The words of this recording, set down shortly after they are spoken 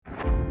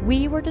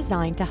We were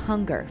designed to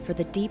hunger for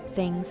the deep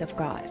things of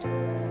God,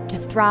 to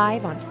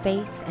thrive on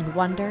faith and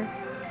wonder,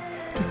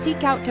 to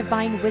seek out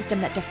divine wisdom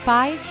that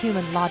defies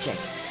human logic.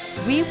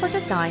 We were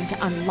designed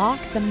to unlock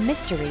the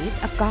mysteries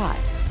of God.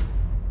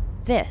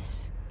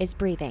 This is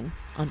Breathing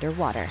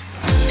Underwater.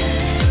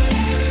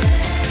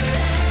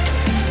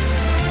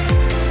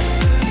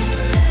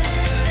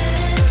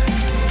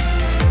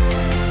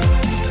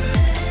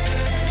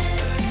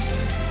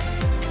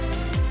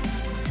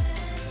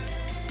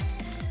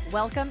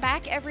 Welcome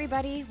back,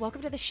 everybody.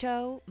 Welcome to the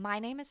show. My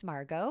name is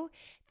Margot.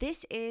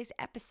 This is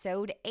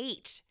episode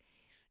 8.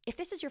 If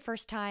this is your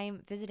first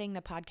time visiting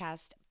the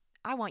podcast,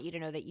 I want you to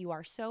know that you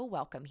are so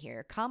welcome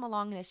here. Come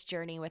along this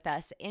journey with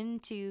us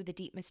into the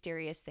deep,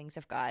 mysterious things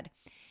of God.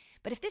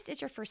 But if this is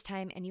your first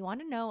time and you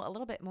want to know a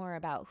little bit more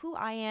about who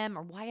I am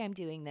or why I'm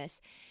doing this,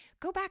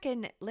 go back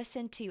and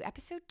listen to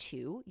episode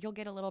 2. You'll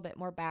get a little bit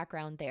more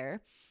background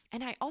there.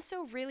 And I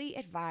also really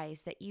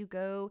advise that you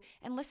go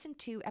and listen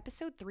to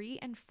episode 3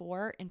 and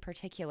 4 in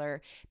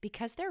particular,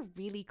 because they're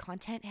really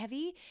content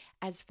heavy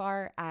as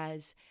far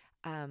as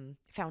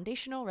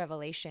foundational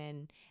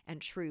revelation and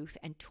truth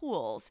and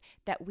tools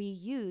that we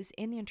use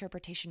in the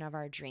interpretation of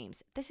our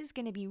dreams. This is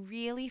going to be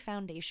really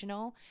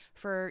foundational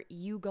for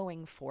you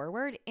going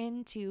forward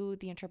into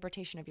the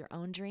interpretation of your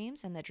own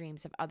dreams and the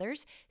dreams of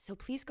others. So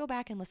please go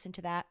back and listen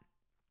to that.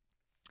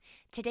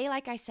 Today,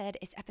 like I said,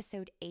 is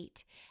episode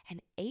 8,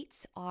 and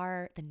 8s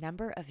are the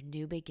number of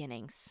new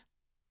beginnings.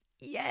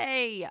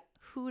 Yay!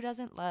 Who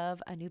doesn't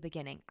love a new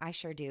beginning? I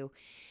sure do.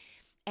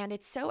 And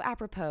it's so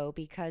apropos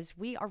because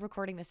we are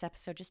recording this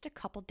episode just a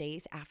couple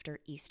days after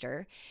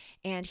Easter.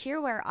 And here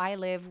where I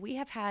live, we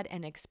have had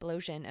an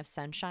explosion of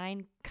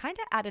sunshine kind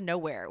of out of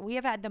nowhere. We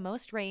have had the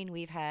most rain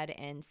we've had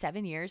in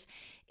 7 years.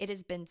 It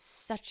has been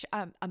such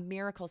a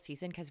miracle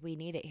season because we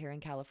need it here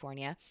in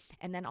California.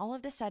 And then all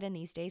of a sudden,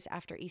 these days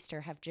after Easter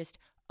have just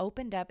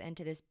opened up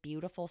into this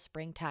beautiful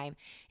springtime.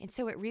 And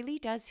so it really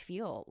does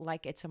feel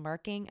like it's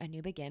marking a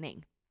new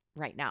beginning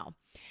right now.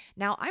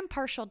 Now, I'm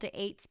partial to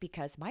 8s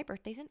because my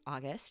birthday's in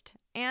August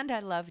and I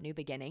love new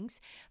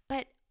beginnings,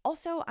 but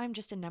also I'm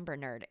just a number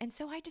nerd. And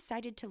so I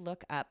decided to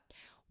look up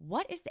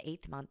what is the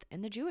 8th month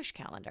in the Jewish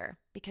calendar,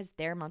 because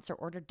their months are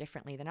ordered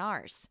differently than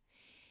ours.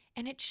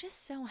 And it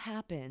just so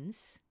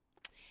happens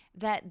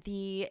that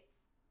the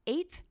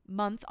 8th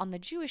month on the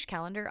Jewish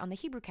calendar, on the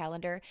Hebrew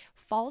calendar,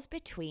 falls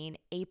between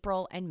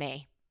April and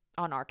May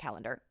on our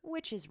calendar,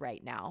 which is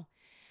right now.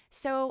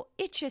 So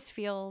it just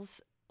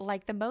feels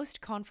like the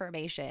most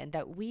confirmation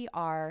that we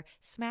are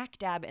smack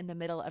dab in the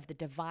middle of the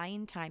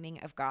divine timing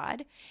of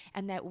God,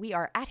 and that we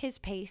are at his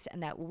pace,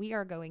 and that we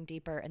are going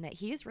deeper, and that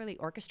he is really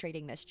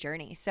orchestrating this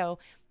journey. So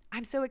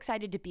I'm so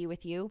excited to be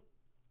with you.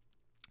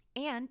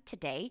 And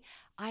today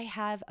I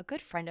have a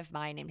good friend of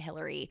mine named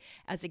Hillary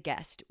as a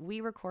guest.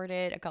 We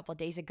recorded a couple of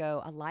days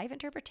ago a live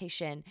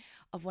interpretation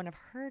of one of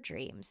her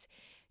dreams.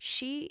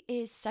 She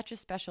is such a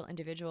special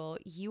individual.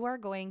 You are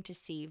going to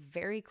see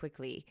very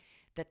quickly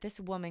that this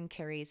woman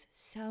carries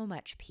so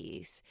much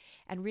peace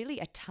and really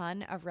a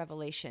ton of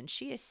revelation.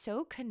 She is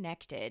so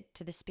connected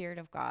to the Spirit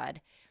of God.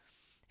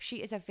 She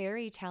is a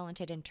very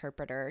talented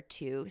interpreter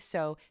too.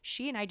 So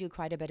she and I do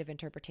quite a bit of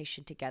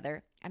interpretation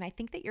together. And I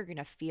think that you're going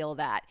to feel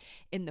that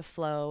in the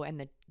flow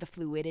and the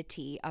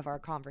fluidity of our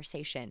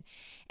conversation.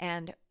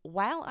 And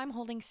while I'm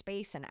holding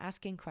space and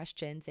asking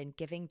questions and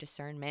giving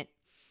discernment,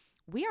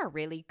 we are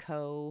really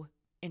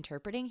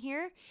co-interpreting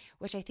here,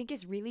 which I think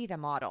is really the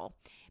model,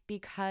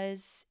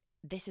 because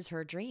this is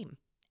her dream.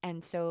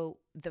 And so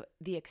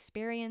the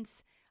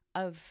experience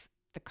of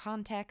the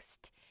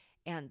context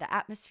and the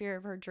atmosphere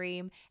of her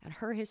dream and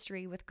her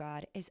history with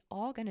God is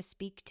all going to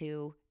speak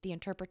to the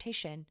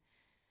interpretation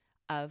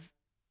of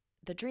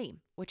the dream,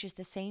 which is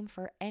the same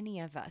for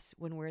any of us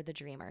when we're the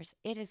dreamers.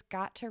 It has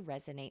got to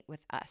resonate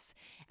with us.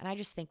 And I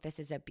just think this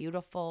is a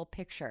beautiful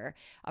picture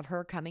of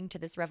her coming to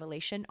this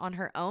revelation on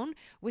her own,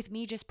 with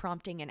me just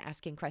prompting and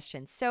asking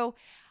questions. So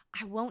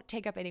I won't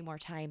take up any more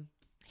time.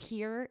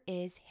 Here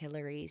is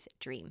Hillary's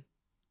dream.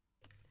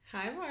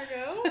 Hi,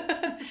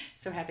 Margot.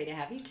 So happy to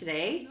have you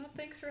today. Well,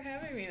 thanks for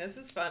having me. This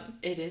is fun.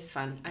 It is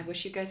fun. I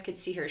wish you guys could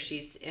see her.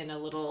 She's in a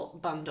little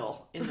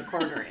bundle in the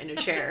corner in a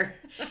chair.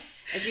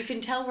 As you can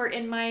tell, we're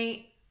in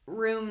my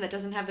room that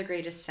doesn't have the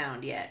greatest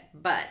sound yet,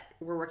 but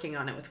we're working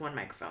on it with one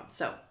microphone.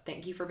 So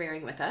thank you for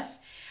bearing with us.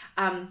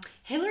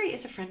 Hillary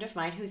is a friend of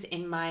mine who's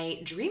in my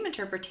dream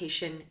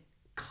interpretation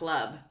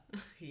club.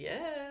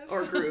 Yes.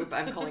 Or group.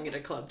 I'm calling it a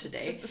club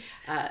today.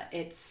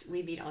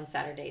 We meet on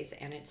Saturdays,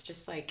 and it's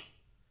just like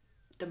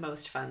the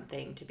most fun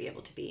thing to be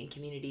able to be in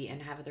community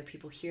and have other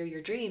people hear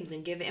your dreams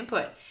and give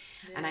input.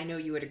 Yes. And I know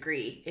you would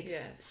agree. It's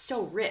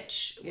so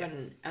rich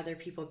when other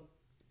people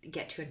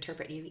get to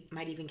interpret. You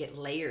might even get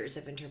layers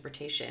of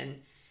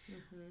interpretation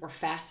or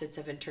facets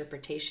of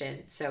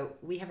interpretation. So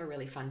we have a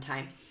really fun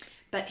time.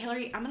 But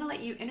Hillary, I'm going to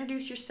let you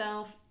introduce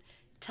yourself.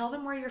 Tell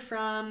them where you're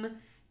from.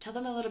 Tell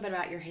them a little bit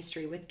about your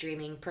history with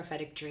dreaming,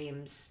 prophetic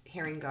dreams,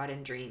 hearing God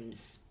in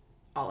dreams,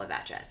 all of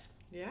that jazz.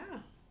 Yeah.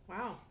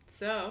 Wow.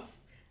 So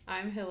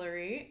I'm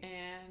Hillary,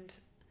 and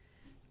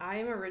I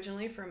am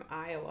originally from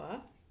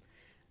Iowa.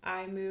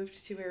 I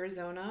moved to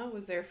Arizona,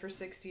 was there for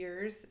 6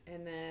 years,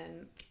 and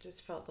then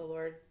just felt the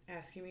Lord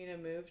asking me to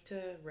move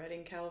to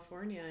Redding,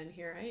 California, and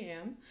here I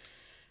am.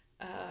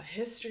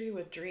 History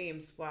with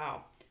dreams.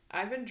 Wow.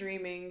 I've been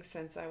dreaming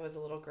since I was a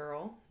little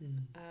girl.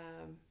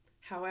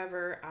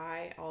 However,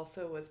 I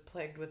also was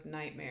plagued with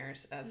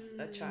nightmares as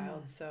a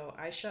child, so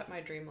I shut my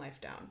dream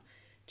life down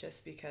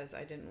just because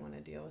I didn't want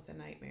to deal with the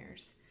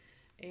nightmares.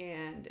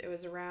 And it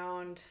was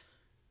around,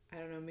 I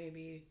don't know,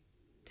 maybe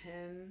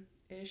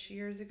 10-ish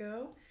years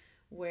ago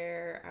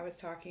where I was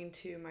talking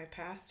to my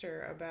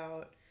pastor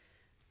about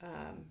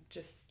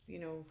just,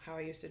 how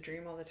I used to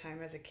dream all the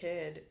time as a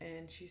kid.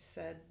 And she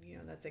said,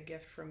 that's a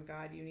gift from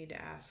God. You need to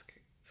ask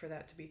for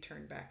that to be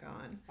turned back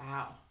on.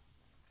 Wow.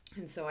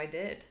 And so I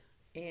did.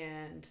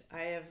 And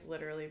I have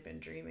literally been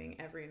dreaming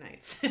every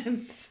night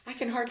since. I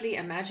can hardly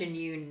imagine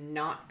you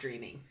not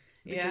dreaming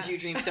because Yeah. you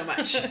dream so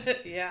much.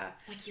 Yeah.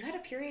 Like you had a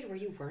period where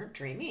you weren't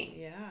dreaming.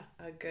 Yeah.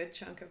 A good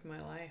chunk of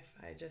my life,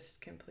 I just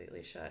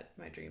completely shut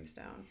my dreams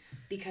down.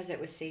 Because it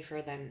was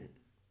safer than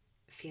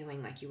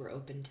feeling like you were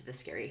open to the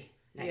scary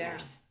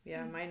nightmares.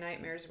 Yeah. My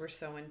nightmares were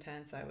so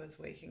intense. I was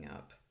waking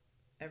up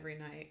every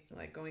night,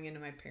 like going into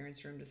my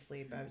parents' room to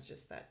sleep. I was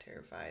just that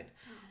terrified.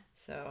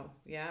 So,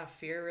 yeah,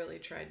 fear really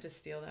tried to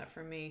steal that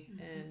from me.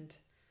 And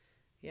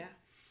yeah.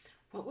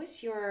 What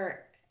was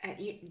your,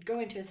 you go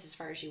into this as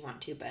far as you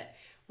want to, but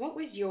what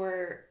was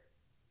your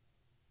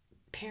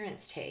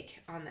parents' take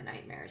on the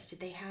nightmares? Did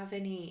they have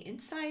any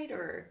insight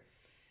or?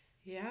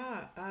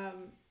 Yeah,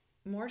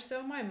 more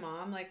so my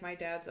mom. Like my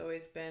dad's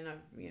always been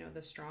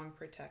the strong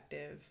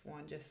protective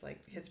one, just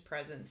like his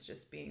presence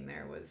just being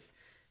there was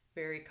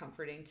very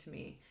comforting to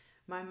me.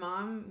 My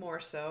mom more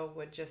so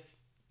would just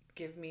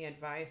give me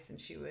advice,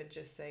 and she would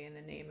just say, in the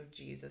name of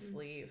Jesus,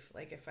 leave,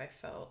 like if I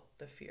felt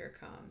the fear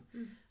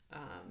come.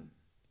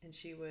 And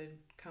she would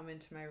come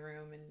into my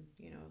room and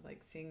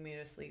like sing me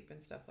to sleep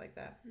and stuff like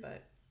that.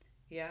 But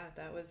yeah,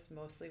 that was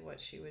mostly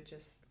what she would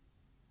just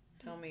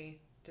tell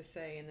me to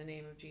say, in the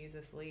name of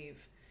Jesus,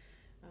 leave,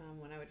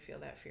 when I would feel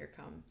that fear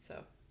come.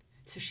 So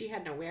she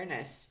had an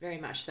awareness, very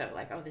much so,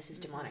 like, oh, this is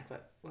demonic,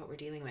 what we're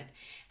dealing with.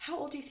 How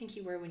old do you think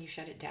you were when you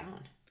shut it down?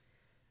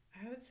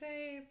 I would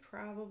say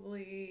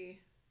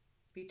probably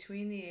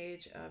between the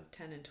age of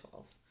 10 and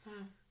 12. Wow.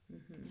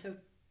 So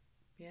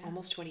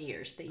almost 20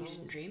 years that you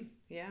didn't dream?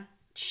 Yeah.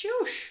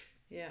 Shoosh!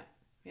 Yeah.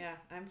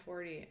 I'm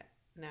 40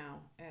 now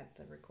at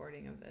the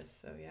recording of this.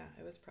 So yeah,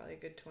 it was probably a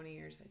good 20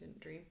 years I didn't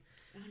dream.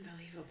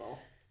 Unbelievable.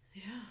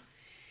 Yeah.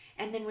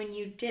 And then when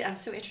you did, I'm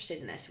so interested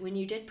in this, when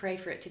you did pray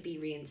for it to be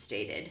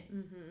reinstated,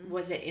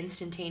 was it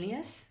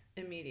instantaneous?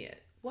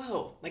 Immediate.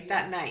 Whoa, like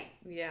that night.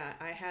 Yeah,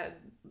 I had,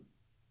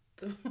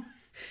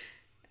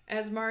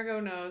 as Margot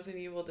knows and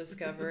you will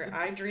discover,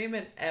 I dream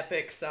in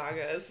epic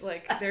sagas.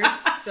 Like there's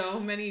so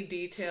many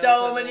details.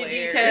 So many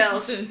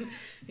details.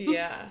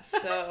 Yeah,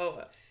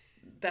 so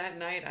that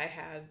night I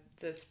had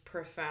this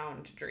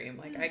profound dream.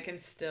 Like I can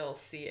still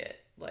see it,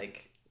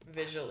 like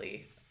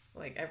visually,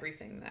 like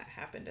everything that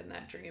happened in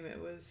that dream.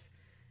 It was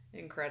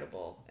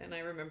incredible. And I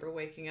remember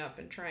waking up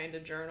and trying to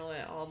journal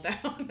it all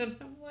down, and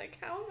I'm like,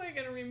 how am I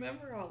going to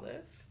remember all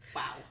this?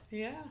 Wow.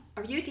 Yeah.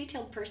 Are you a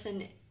detailed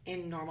person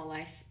in normal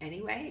life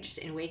anyway? Just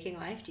in waking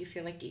life, do you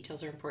feel like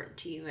details are important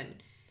to you?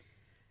 And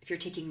if you're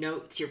taking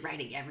notes, you're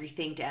writing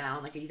everything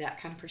down. Like, are you that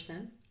kind of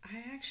person?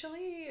 I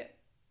actually,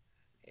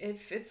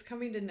 if it's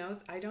coming to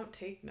notes, I don't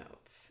take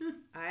notes.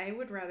 I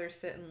would rather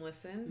sit and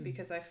listen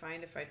because I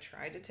find if I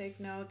try to take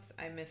notes,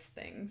 I miss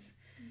things.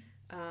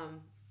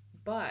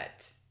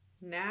 But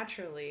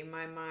naturally,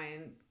 my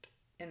mind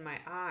and my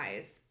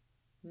eyes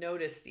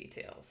notice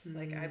details.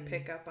 Like I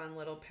pick up on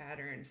little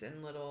patterns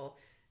and little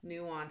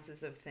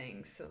nuances of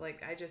things. So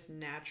like I just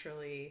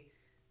naturally,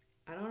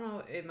 I don't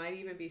know, it might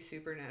even be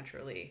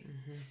supernaturally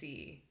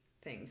see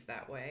things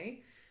that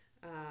way.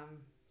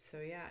 So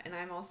yeah, and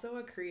I'm also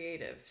a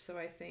creative, so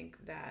I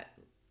think that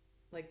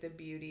like the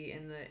beauty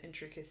and the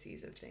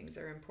intricacies of things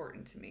are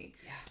important to me.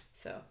 Yeah.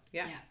 So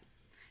yeah.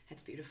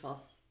 That's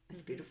beautiful.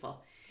 That's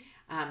beautiful.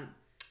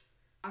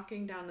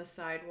 Walking down the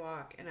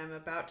sidewalk, and I'm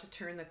about to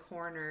turn the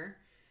corner,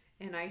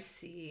 and I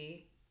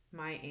see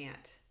my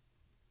aunt,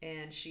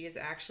 and she is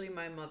actually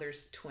my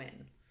mother's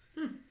twin.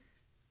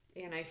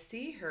 And I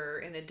see her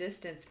in a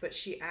distance, but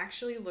she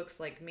actually looks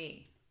like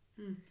me.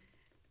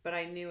 But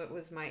I knew it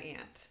was my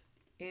aunt.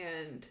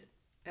 And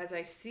as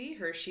I see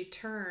her, she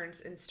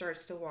turns and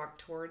starts to walk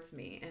towards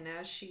me. And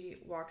as she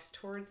walks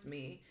towards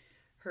me,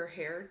 her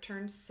hair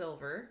turns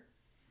silver,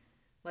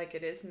 like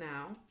it is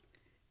now.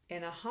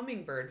 And a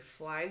hummingbird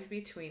flies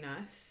between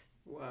us.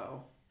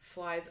 Whoa.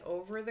 Flies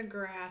over the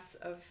grass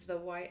of the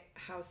White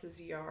House's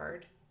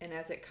yard. And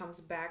as it comes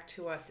back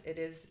to us, it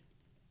is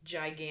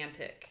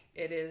gigantic.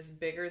 It is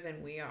bigger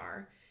than we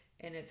are.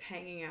 And it's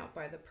hanging out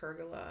by the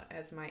pergola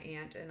as my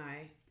aunt and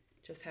I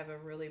just have a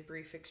really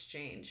brief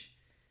exchange.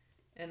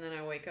 And then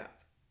I wake up.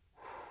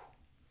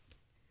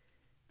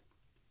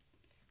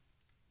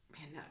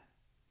 Man,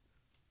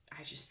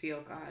 I just feel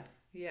God.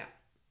 Yeah.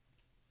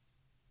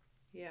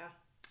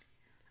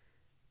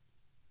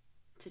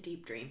 It's a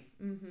deep dream.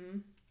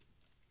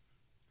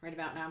 Right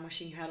about now, I'm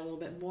wishing you had a little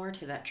bit more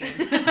to that dream.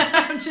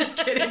 I'm just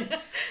kidding.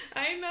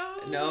 I know.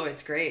 No,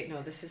 it's great.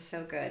 No, this is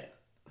so good.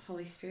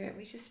 Holy Spirit,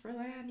 we just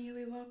rely on you.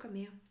 We welcome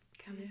you.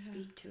 Come and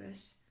speak to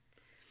us.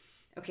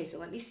 Okay, so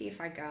let me see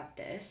if I got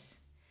this.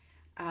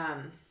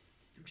 I'm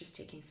just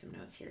taking some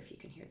notes here if you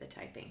can hear the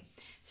typing.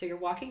 So you're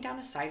walking down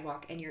a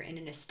sidewalk and you're in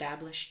an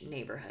established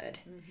neighborhood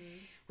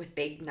with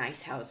big,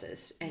 nice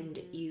houses. And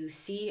you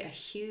see a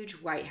huge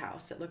white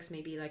house that looks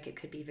maybe like it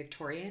could be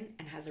Victorian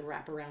and has a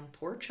wraparound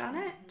porch on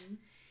it.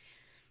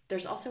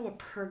 There's also a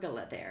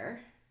pergola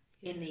there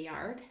in the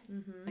yard.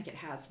 Like it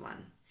has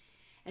one.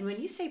 And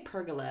when you say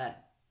pergola,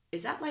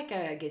 is that like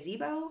a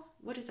gazebo?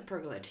 What is a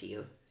pergola to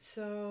you?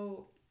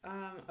 So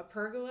a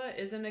pergola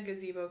isn't a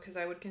gazebo because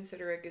I would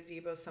consider a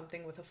gazebo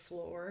something with a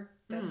floor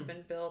that's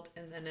been built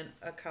and then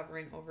a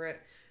covering over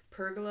it.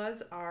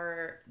 Pergolas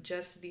are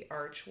just the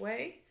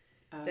archway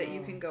that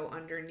you can go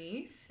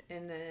underneath,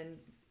 and then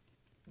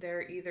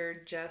they're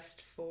either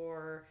just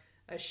for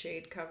a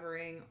shade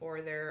covering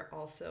or they're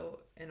also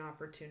an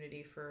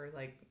opportunity for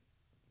like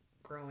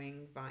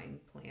growing vine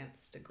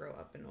plants to grow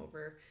up and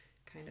over,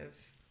 kind of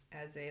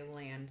as a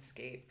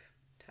landscape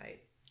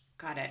type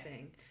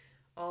thing.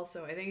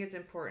 Also, I think it's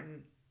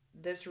important,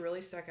 this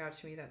really stuck out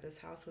to me that this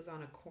house was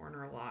on a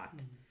corner lot.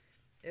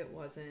 It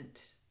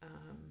wasn't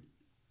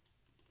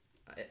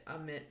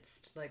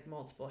amidst like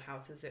multiple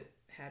houses. It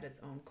had its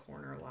own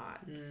corner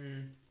lot.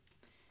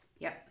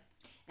 Yep.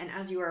 And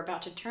as you were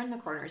about to turn the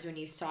corners, when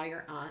you saw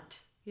your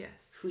aunt,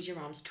 Yes. who's your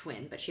mom's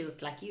twin, but she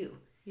looked like you.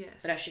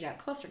 Yes. But as she got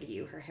closer to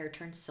you, her hair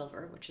turned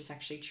silver, which is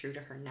actually true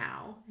to her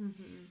now.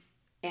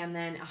 And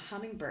then a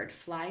hummingbird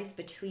flies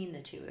between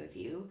the two of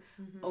you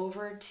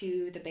over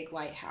to the big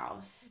white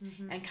house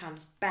and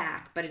comes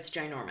back, but it's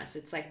ginormous.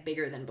 It's like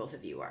bigger than both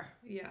of you are.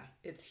 Yeah,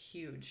 it's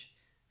huge.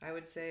 I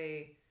would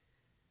say,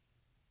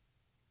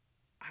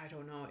 I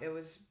don't know, it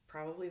was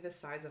probably the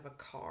size of a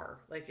car.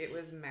 Like, it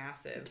was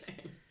massive.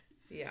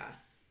 Yeah.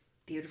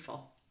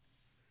 Beautiful.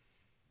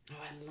 Oh,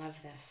 I love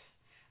this.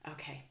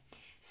 Okay.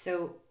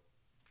 So,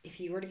 if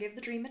you were to give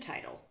the dream a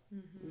title,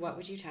 what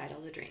would you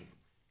title the dream?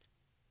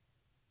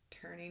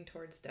 Turning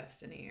Towards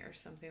Destiny or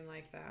something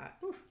like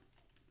that.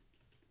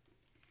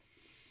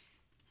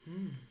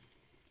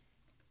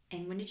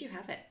 And when did you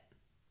have it?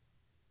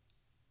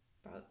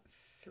 About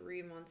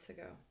 3 months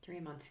ago. 3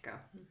 months ago.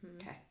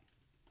 Okay.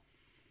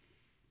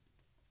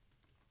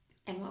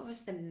 And what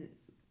was the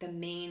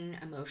main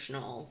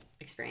emotional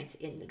experience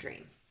in the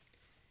dream?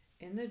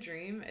 In the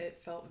dream,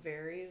 it felt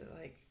very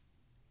like,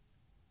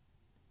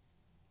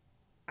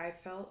 I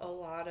felt a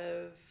lot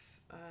of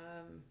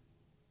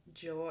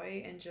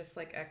joy and just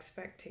like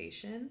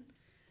expectation.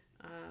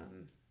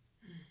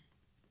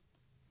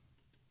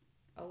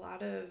 A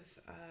lot of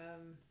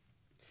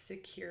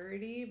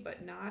security,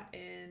 but not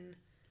in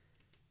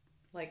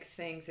like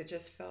things. It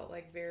just felt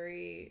like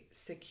very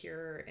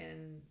secure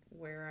in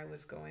where I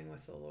was going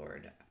with the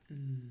Lord.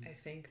 I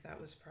think that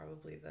was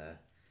probably the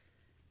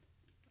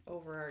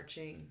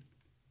overarching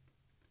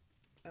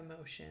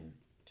emotion,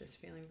 just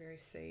feeling very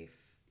safe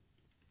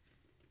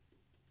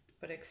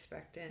but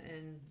expectant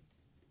and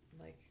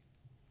like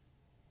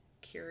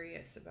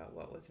curious about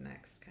what was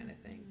next, kind of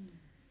thing.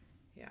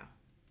 Yeah.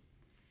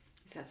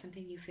 Is that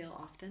something you feel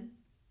often?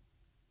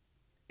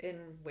 In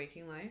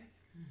waking life?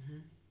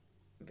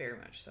 Very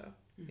much so.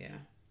 Yeah.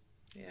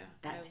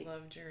 I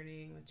love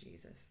journeying with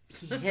Jesus.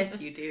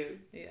 Yes, you do.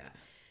 Yeah.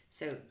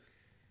 So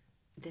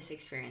this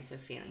experience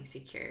of feeling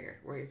secure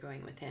where you're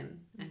going with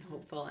him and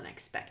hopeful and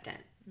expectant,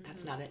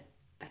 that's not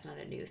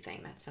a new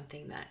thing. That's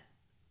something that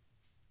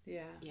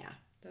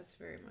that's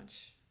very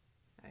much,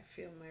 I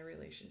feel, my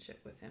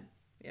relationship with him.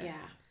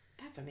 Yeah,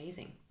 that's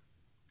amazing.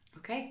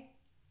 Okay,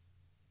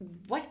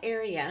 what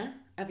area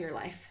of your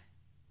life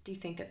do you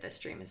think that this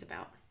dream is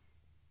about?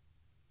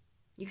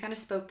 You kind of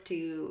spoke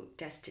to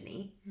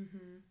destiny.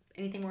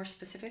 Anything more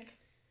specific?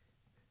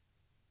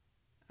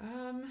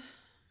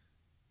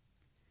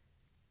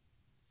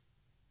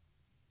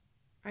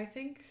 I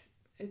think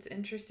it's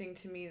interesting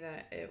to me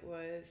that it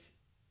was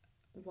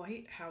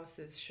white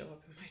houses show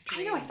up in my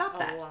dreams. I know, I thought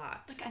that. A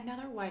lot. Like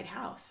another white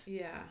house.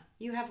 Yeah.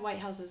 You have white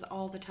houses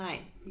all the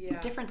time. Yeah.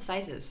 Different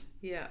sizes.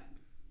 Yeah.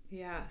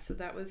 Yeah. So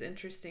that was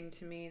interesting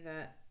to me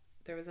that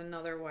there was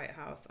another white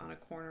house on a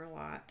corner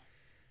lot.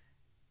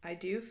 I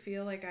do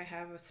feel like I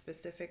have a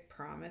specific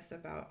promise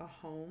about a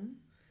home.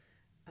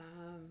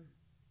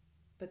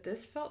 But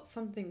this felt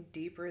something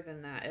deeper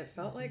than that. It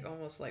felt like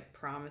almost like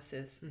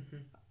promises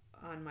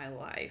on my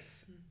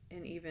life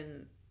and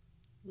even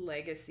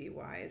legacy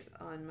wise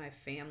on my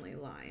family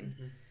line.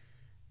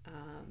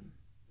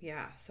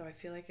 So I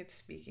feel like it's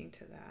speaking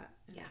to that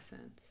in a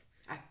sense.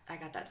 I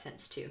got that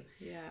sense too.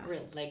 Yeah. A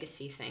real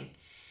legacy thing.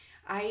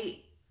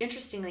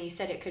 Interestingly, you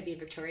said it could be a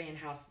Victorian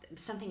house.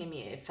 Something in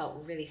me, it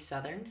felt really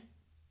Southern.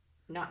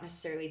 Not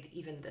necessarily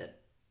even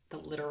the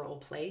literal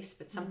place,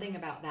 but something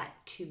about that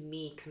to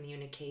me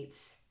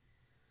communicates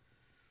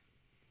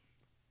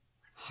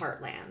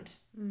heartland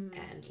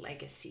and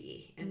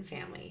legacy and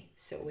family.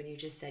 So when you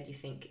just said you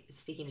think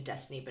speaking to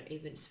destiny, but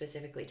even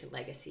specifically to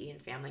legacy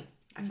and family,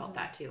 I felt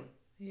that too.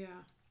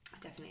 Yeah. I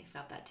definitely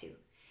felt that too.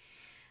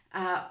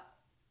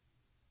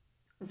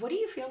 What do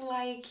you feel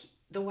like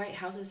the white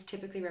houses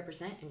typically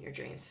represent in your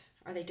dreams?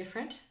 Are they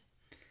different?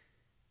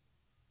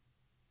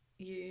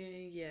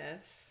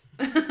 Yes.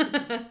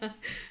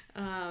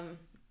 um,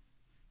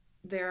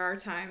 there are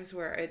times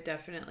where it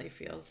definitely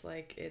feels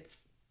like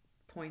it's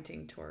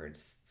pointing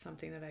towards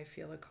something that I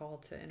feel a call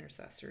to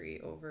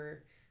intercessory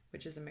over,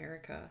 which is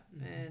America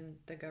and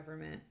the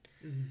government.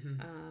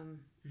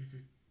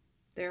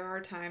 There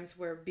are times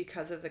where,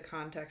 because of the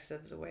context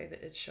of the way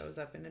that it shows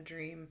up in a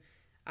dream,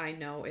 I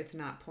know it's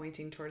not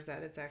pointing towards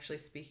that. It's actually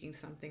speaking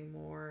something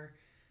more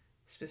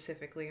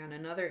specifically on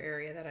another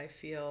area that I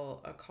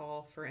feel a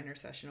call for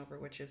intercession over,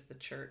 which is the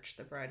church,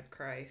 the bride of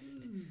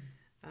Christ.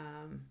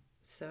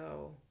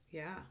 So,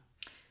 yeah.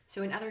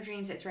 So in other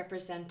dreams, it's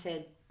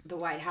represented the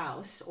White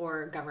House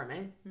or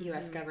government,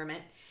 U.S.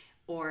 government,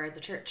 or the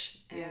church.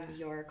 And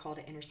you're called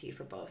to intercede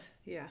for both.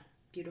 Yeah.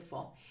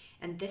 Beautiful.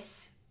 And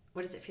this,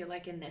 what does it feel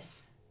like in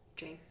this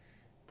dream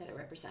that it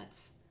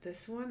represents?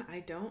 This one,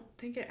 I don't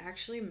think it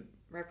actually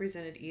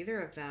represented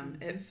either of them.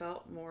 It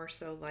felt more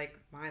so like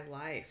my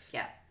life.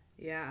 Yeah.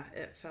 Yeah,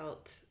 it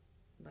felt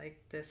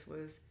like this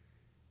was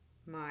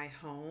my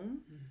home,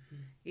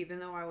 even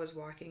though I was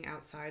walking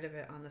outside of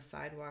it on the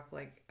sidewalk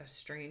like a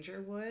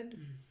stranger would.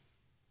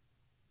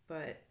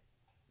 But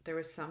there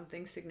was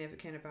something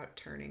significant about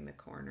turning the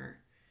corner.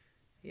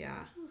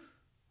 Yeah.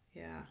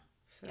 Yeah.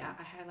 So. Yeah,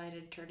 I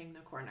highlighted turning the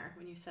corner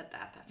when you said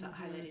that. That felt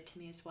highlighted to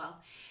me as well.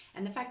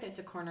 And the fact that it's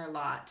a corner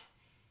lot,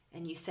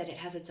 and you said it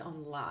has its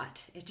own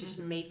lot, it just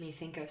made me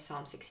think of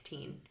Psalm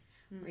 16,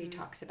 where he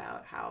talks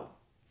about how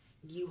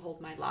you hold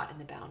my lot, and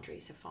the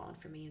boundaries have fallen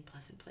for me in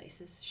pleasant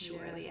places.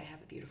 Surely I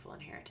have a beautiful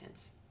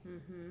inheritance.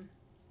 It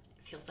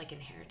feels like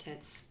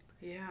inheritance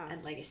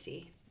and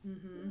legacy.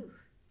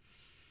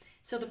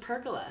 So the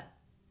pergola,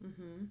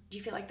 do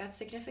you feel like that's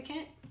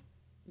significant?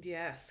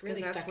 Yes, because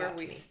Really that's stuck where out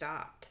to we me.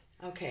 stopped.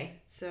 Okay.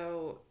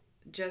 So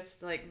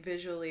just like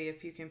visually,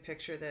 if you can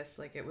picture this,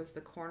 like it was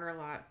the corner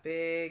lot,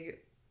 big,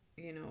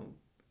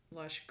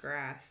 lush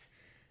grass,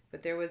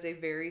 but there was a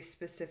very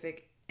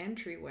specific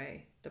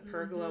entryway. The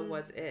pergola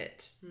was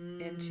it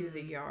into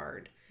the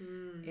yard,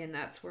 and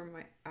that's where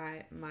my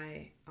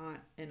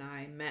aunt and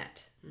I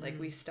met. Like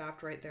we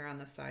stopped right there on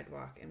the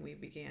sidewalk and we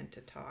began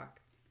to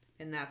talk,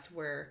 and that's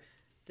where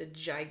the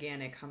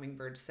gigantic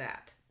hummingbird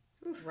sat,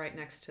 right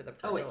next to the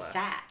pergola. Oh, it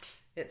sat.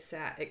 It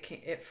sat.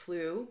 It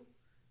flew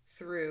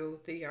through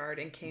the yard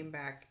and came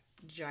back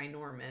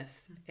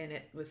ginormous, and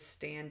it was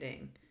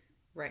standing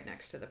right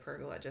next to the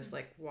pergola, just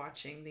like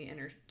watching the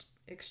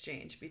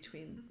exchange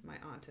between my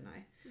aunt and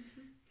I.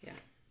 Yeah.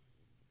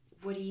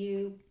 What do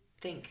you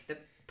think the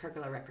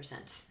pergola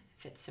represents,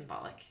 if it's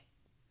symbolic?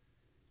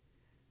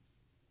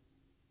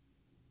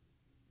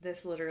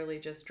 This literally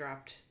just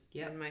dropped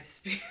in my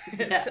spirit.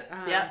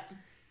 Yeah.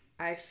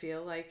 I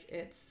feel like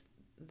it's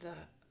the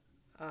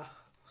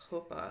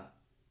chuppah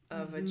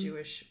of a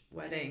Jewish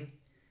wedding.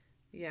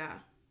 Yeah.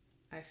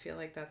 I feel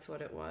like that's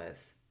what it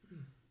was.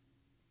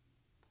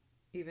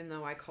 Even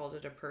though I called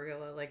it a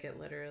pergola, like it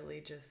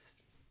literally just,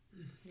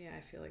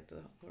 I feel like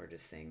the Lord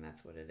is saying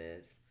that's what it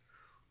is.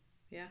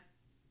 Yeah.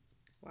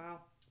 Wow.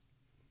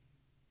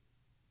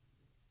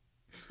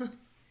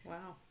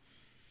 Wow.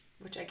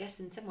 Which I guess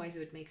in some ways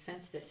would make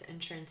sense. This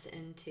entrance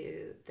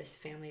into this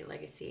family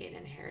legacy and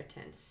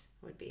inheritance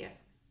would be a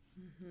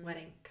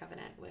wedding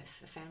covenant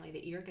with a family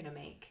that you're going to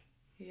make.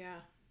 Yeah.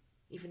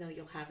 Even though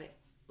you'll have it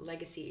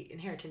legacy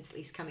inheritance at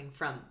least coming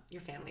from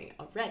your family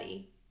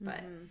already,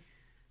 but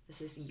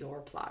this is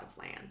your plot of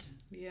land.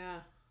 Yeah.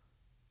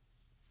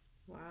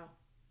 Wow.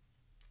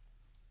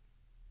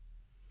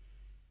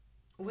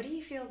 What do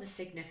you feel the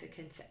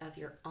significance of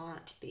your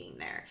aunt being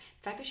there?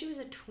 The fact that she was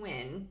a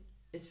twin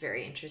is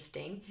very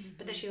interesting,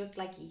 but that she looked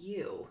like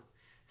you.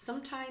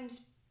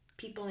 Sometimes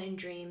people in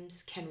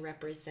dreams can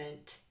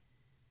represent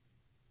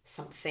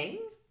something.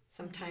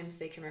 Sometimes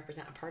they can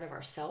represent a part of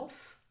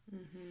ourself.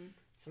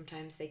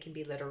 Sometimes they can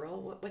be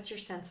literal. What's your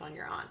sense on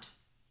your aunt?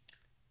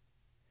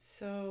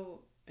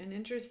 So, an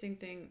interesting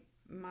thing,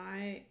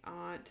 my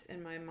aunt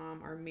and my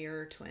mom are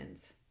mirror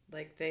twins.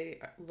 Like, they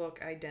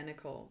look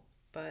identical,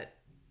 but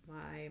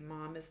my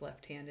mom is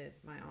left-handed.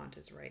 My aunt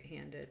is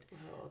right-handed.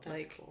 Oh,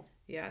 that's cool.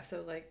 Yeah,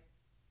 so, like,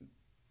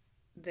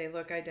 they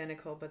look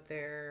identical, but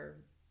they're,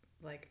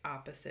 like,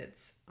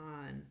 opposites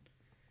on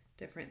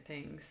different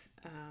things.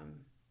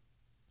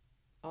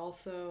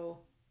 Also,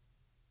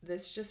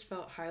 this just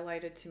felt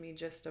highlighted to me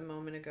just a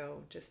moment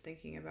ago, just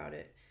thinking about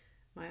it.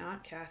 My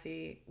Aunt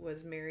Kathy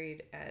was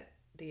married at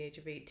the age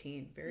of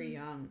 18, very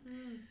young.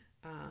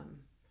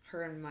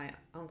 Her and my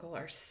uncle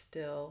are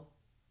still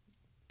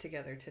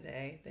together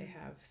today. They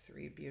have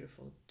 3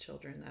 beautiful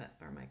children that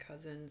are my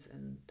cousins,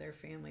 and their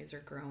families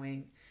are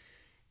growing.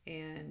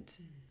 And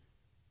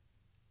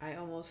I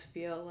almost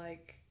feel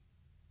like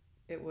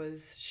it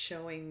was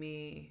showing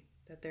me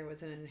that there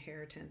was an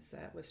inheritance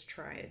that was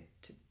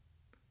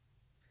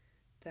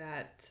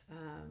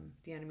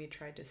the enemy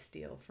tried to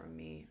steal from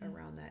me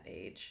around that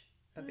age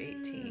of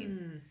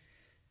 18.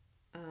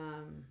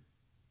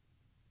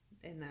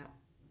 And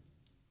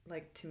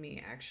like to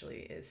me actually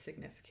is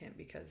significant,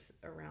 because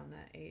around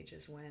that age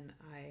is when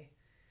I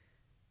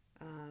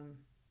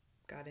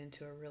got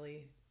into a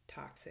really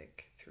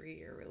toxic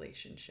 3-year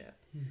relationship.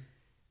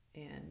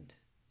 And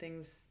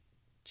things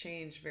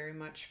changed very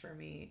much for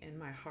me in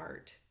my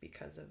heart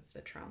because of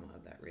the trauma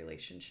of that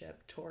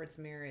relationship towards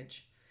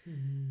marriage.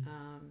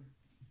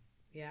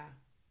 Yeah.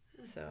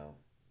 So,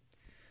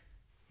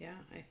 yeah,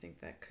 I think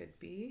that could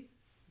be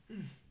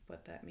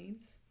what that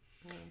means.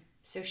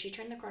 So she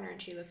turned the corner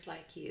and she looked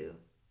like you.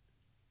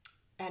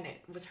 And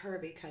it was her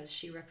because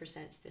she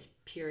represents this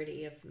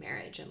purity of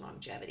marriage and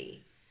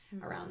longevity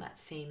around that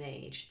same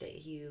age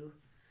that you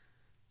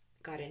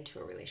got into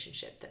a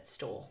relationship that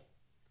stole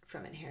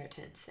from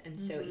inheritance. And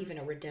so even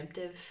a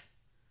redemptive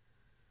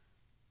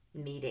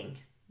meeting,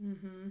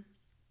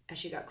 as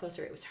she got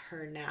closer, it was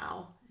her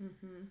now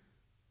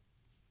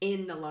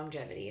in the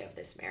longevity of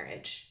this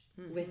marriage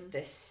with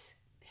this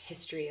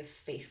history of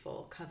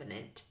faithful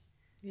covenant.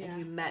 And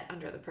you met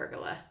under the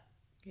pergola.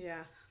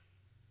 Yeah.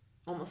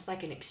 Almost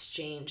like an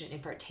exchange, an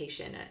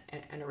impartation,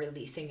 and a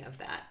releasing of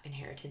that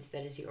inheritance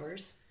that is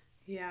yours.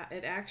 Yeah,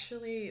 it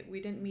actually,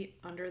 we didn't meet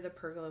under the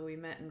pergola, we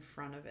met in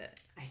front of it.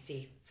 I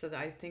see. So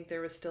I think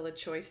there was still a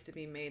choice to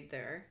be made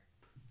there.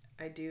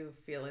 I do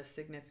feel is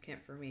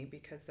significant for me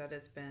because that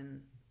has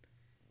been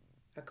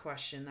a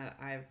question that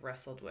I've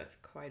wrestled with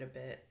quite a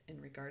bit in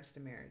regards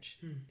to marriage.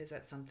 Is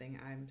that something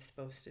I'm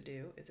supposed to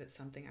do? Is it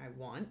something I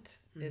want?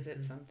 Is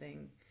it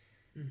something,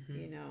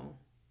 you know,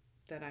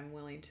 that I'm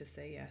willing to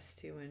say yes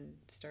to and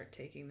start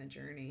taking the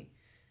journey?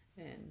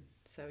 And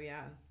so,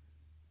 yeah.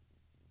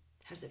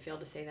 How does it feel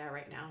to say that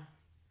right now?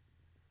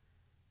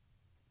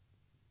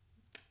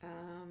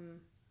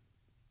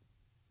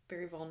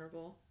 Very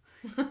vulnerable.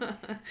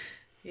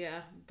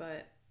 Yeah,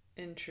 but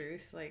in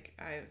truth, like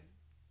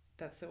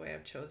that's the way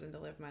I've chosen to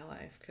live my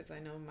life, because I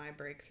know my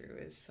breakthrough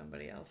is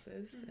somebody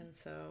else's. And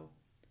so,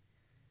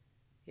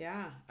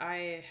 yeah,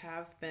 I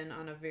have been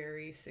on a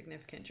very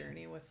significant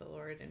journey with the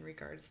Lord in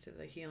regards to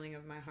the healing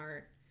of my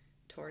heart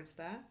towards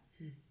that.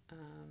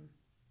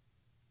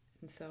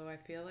 And so I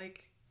feel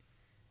like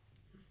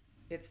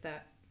it's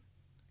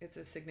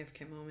a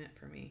significant moment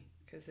for me,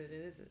 because it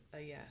is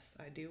a yes,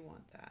 I do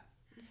want that.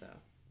 So.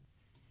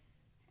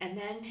 And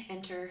then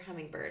enter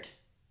Hummingbird.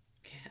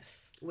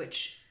 Yes.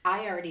 Which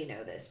I already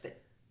know this,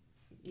 but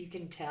you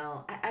can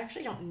tell. I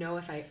actually don't know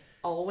if I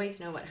always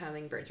know what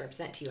hummingbirds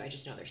represent to you. I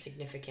just know they're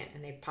significant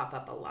and they pop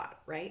up a lot,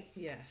 right?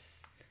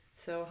 Yes.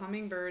 So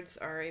hummingbirds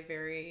are a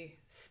very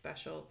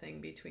special thing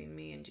between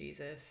me and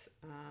Jesus.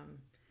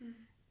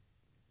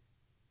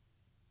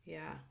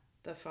 Yeah,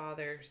 the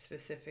Father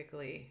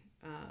specifically.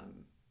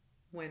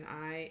 When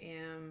I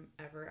am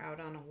ever out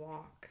on a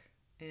walk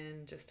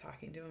and just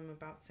talking to him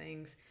about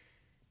things,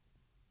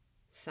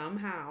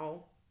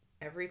 somehow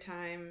every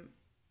time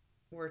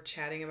we're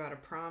chatting about a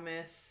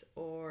promise,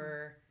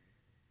 or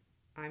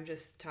I'm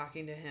just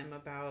talking to him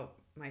about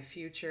my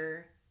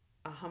future,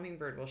 a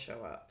hummingbird will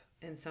show up.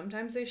 And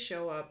sometimes they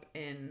show up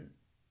in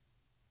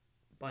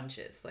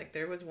bunches. Like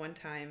there was one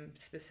time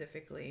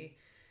specifically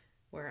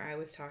where I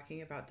was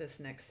talking about this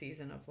next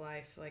season of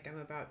life. Like I'm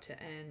about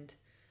to end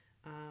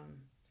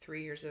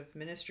 3 years of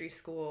ministry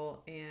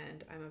school,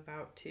 and I'm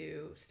about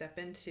to step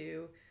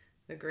into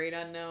the great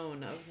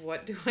unknown of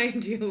what do I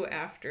do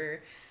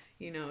after,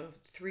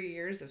 3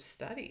 years of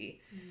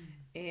study.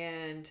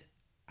 And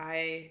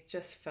I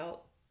just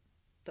felt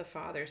the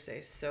Father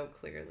say so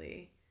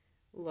clearly,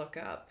 look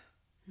up.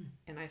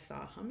 And I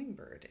saw a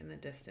hummingbird in the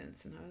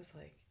distance, and I was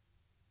like,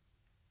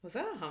 was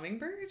that a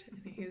hummingbird?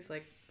 And he was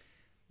like,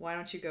 why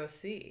don't you go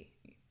see?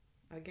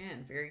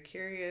 Again, very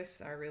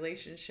curious, our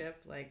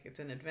relationship, like it's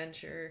an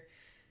adventure.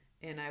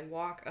 And I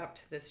walk up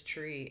to this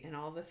tree, and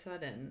all of a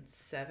sudden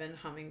 7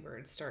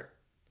 hummingbirds start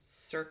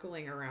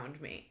circling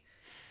around me.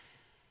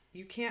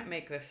 You can't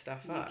make this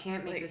stuff up. You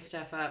can't make this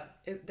stuff up.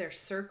 They're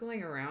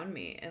circling around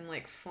me and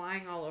like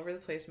flying all over the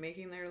place,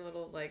 making their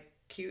little like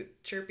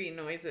cute chirpy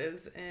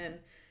noises. And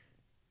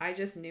I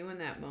just knew in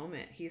that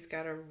moment, he's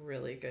got a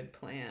really good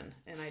plan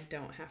and I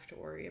don't have to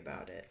worry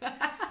about it.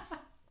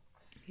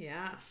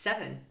 Yeah.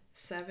 7.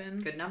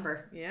 Good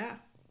number. Yeah.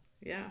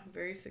 Yeah.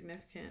 Very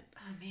significant.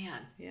 Oh,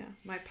 man. Yeah.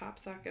 My pop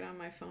socket on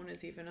my phone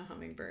is even a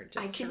hummingbird,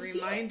 just I can to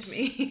remind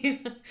see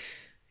me.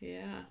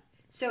 Yeah.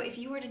 So if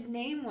you were to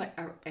name what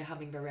a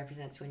hummingbird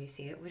represents when you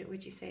see it, what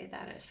would you say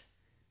that is?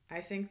 I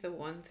think the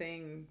one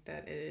thing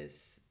that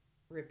is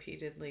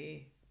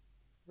repeatedly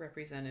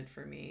represented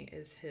for me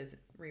is his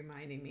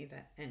reminding me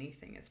that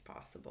anything is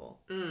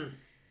possible.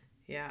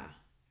 Yeah.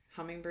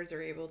 Hummingbirds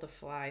are able to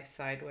fly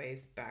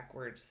sideways,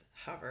 backwards,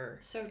 hover.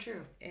 So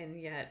true. And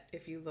yet,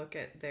 if you look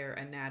at their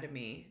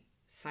anatomy,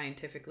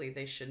 scientifically,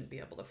 they shouldn't be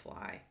able to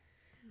fly.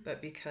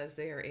 But because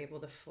they are able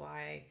to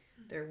fly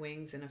their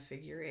wings in a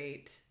figure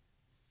 8,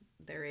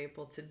 they're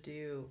able to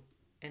do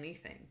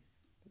anything.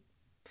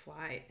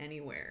 Fly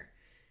anywhere.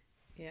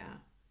 Yeah.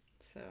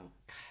 So.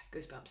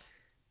 Goosebumps.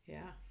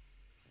 Yeah.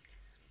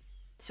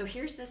 So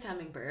here's this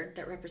hummingbird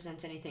that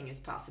represents anything is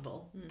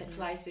possible, that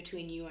flies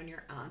between you and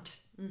your aunt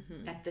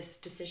at this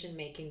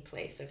decision-making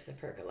place of the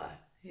pergola.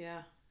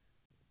 Yeah.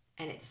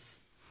 and it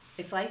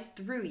flies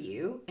through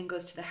you and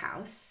goes to the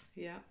house.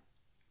 Yeah.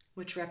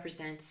 Which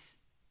represents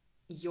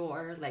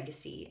your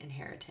legacy,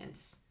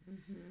 inheritance,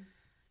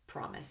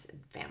 promise, and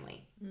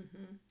family.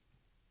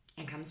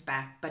 And comes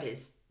back, but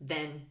is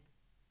then,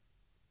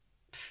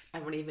 I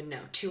won't even know,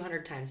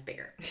 200 times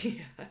bigger.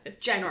 Yeah.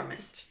 It's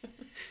ginormous.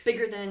 Big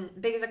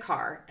as a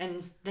car,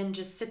 and then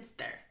just sits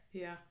there.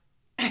 Yeah.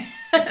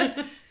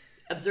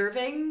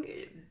 Observing,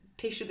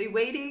 patiently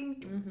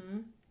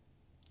waiting.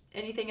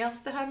 Anything else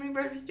the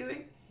hummingbird was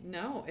doing?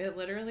 No, it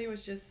literally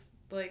was just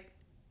like,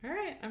 all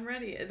right, I'm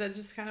ready. That's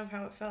just kind of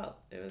how it felt.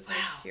 It was like,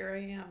 here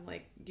I am.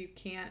 Like, you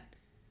can't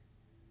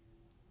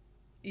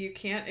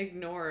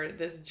ignore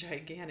this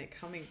gigantic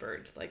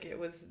hummingbird. Like, it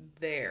was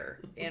there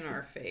in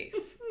our face.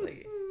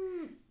 Like,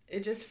 it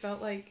just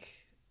felt like,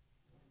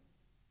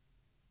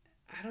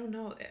 I don't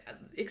know,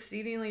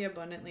 exceedingly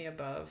abundantly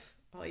above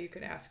all you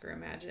could ask or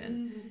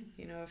imagine.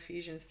 You know,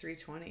 Ephesians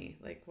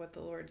 3:20, like what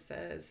the Lord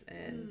says,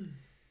 and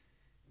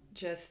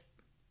just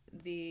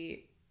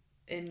the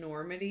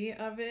enormity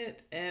of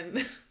it,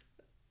 and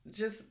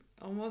just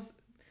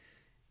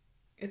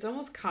it's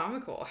almost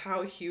comical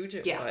how huge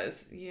it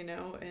was, you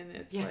know, and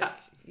it's like,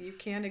 you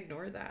can't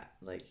ignore that.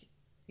 Like,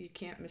 you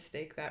can't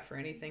mistake that for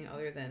anything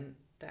other than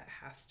that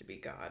has to be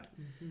God.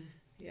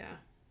 Yeah.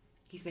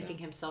 He's making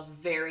himself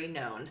very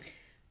known.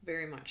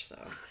 Very much so.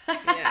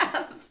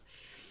 Yeah.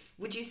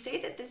 Would you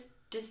say that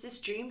does this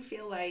dream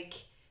feel like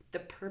the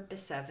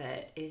purpose of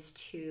it is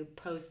to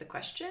pose the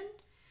question,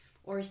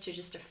 or is to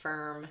just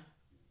affirm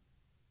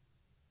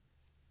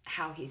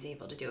how he's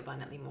able to do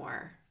abundantly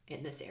more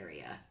in this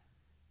area?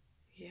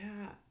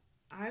 Yeah,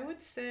 I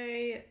would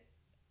say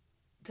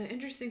the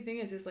interesting thing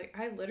is like,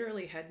 I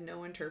literally had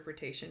no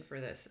interpretation for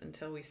this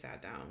until we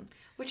sat down.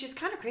 Which is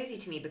kind of crazy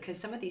to me, because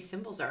some of these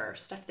symbols are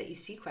stuff that you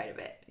see quite a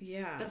bit.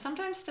 Yeah. But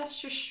sometimes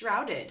stuff's just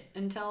shrouded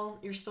until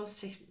you're supposed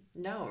to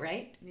know,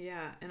 right?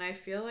 Yeah, and I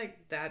feel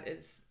like that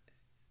is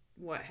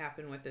what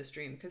happened with this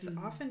dream, because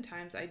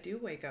oftentimes I do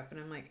wake up and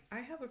I'm like, I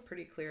have a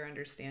pretty clear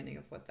understanding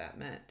of what that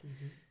meant.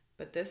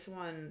 But this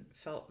one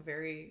felt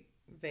very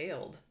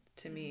veiled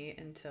to me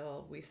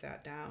until we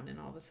sat down, and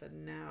all of a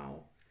sudden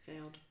now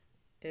veiled.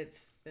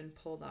 It's been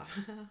pulled off.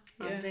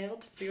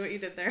 Unveiled. See what you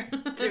did there?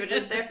 See what I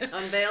did there?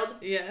 Unveiled.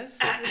 Yes,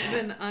 it's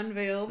been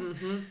unveiled.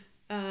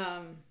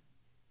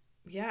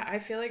 Yeah, I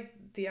feel like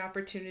the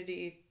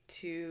opportunity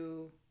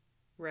to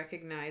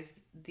recognize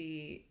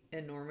the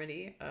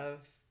enormity of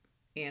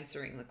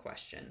answering the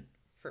question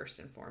first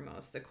and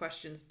foremost. The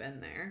question's been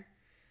there,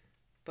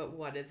 but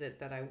what is it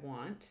that I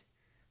want?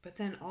 But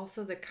then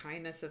also the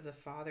kindness of the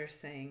Father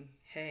saying,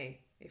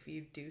 hey, if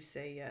you do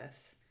say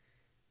yes,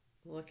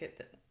 look at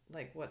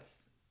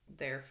what's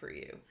there for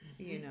you.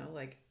 You know,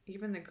 like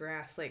even the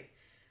grass, like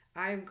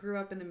I grew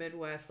up in the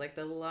Midwest, like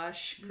the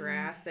lush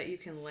grass that you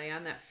can lay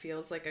on that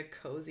feels like a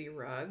cozy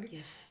rug.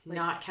 Yes. Like,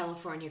 not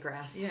California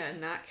grass. Yeah,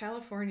 not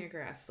California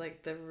grass.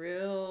 Like the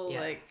real,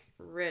 like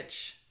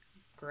rich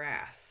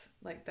grass.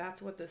 Like that's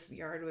what this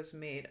yard was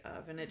made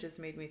of. And it just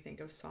made me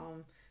think of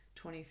Psalm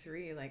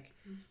 23. Like,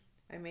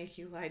 I make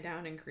you lie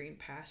down in green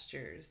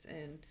pastures.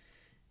 And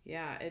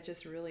yeah, it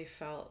just really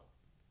felt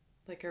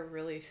like a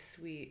really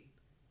sweet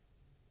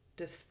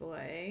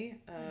display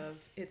of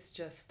it's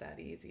just that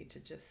easy to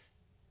just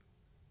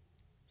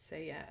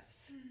say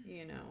yes,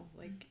 you know,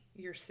 like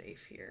you're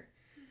safe here,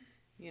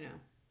 you know.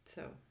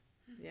 So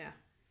yeah,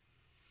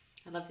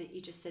 I love that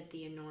you just said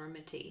the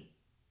enormity.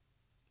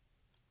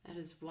 That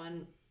is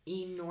one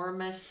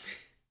enormous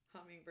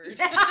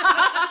hummingbird.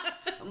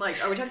 I'm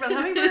like, are we talking about the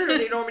hummingbird or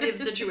the enormity of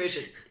the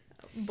situation?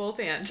 Both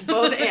and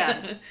all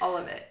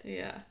of it.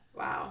 Yeah.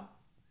 Wow.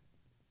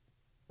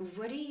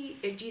 What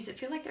does it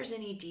feel like there's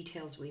any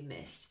details we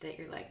missed that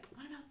you're like,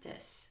 what about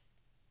this?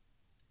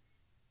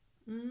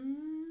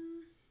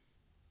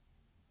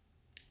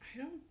 I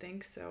don't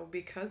think so,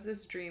 because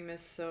this dream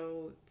is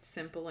so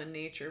simple in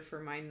nature for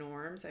my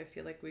norms. I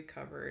feel like we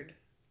covered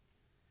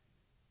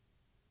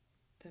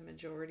the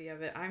majority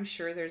of it. I'm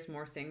sure there's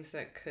more things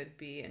that could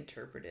be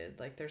interpreted.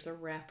 Like there's a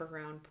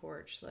wraparound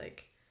porch,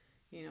 like,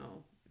 you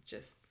know,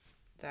 just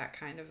that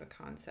kind of a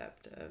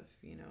concept of,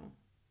 you know,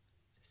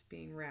 just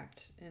being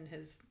wrapped in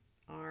his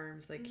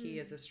arms, like he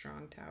is a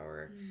strong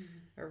tower,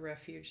 a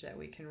refuge that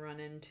we can run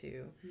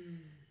into.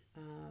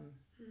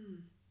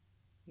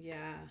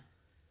 Yeah.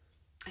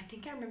 I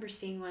think I remember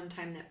seeing one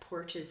time that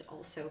porches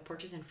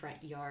in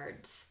front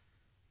yards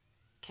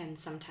can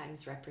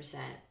sometimes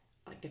represent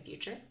like the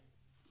future.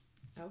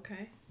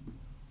 Okay.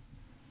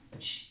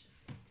 Which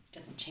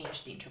doesn't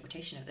change the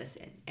interpretation of this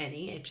in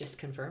any. It just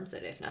confirms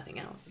it, if nothing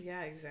else.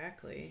 Yeah,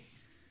 exactly.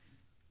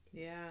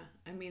 Yeah.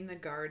 I mean, the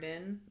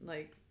garden,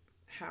 like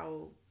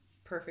how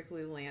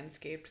perfectly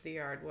landscaped the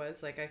yard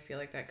was, like I feel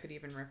like that could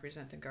even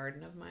represent the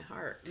garden of my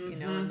heart, you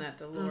know, and that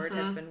the Lord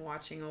has been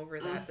watching over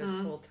that this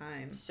whole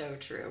time. So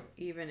true.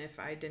 Even if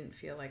I didn't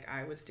feel like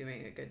I was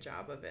doing a good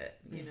job of it,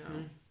 you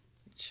know,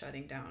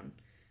 shutting down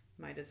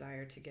my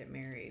desire to get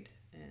married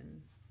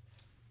and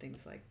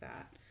things like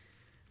that.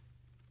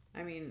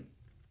 I mean,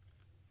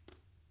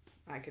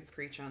 I could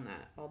preach on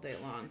that all day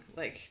long,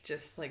 like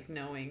just like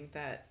knowing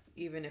that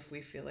even if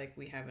we feel like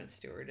we haven't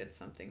stewarded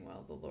something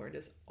well, the Lord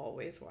is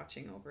always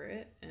watching over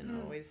it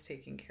and always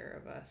taking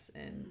care of us.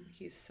 And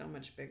he's so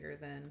much bigger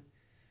than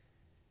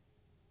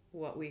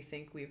what we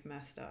think we've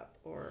messed up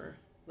or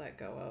let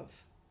go of.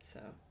 So,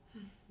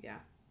 yeah.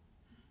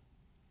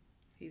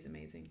 He's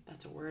amazing.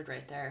 That's a word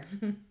right there.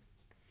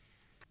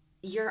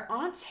 Your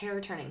aunt's hair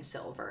turning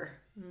silver.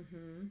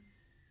 Mm-hmm.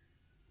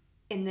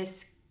 In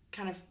this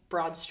kind of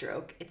broad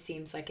stroke, it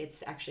seems like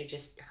it's actually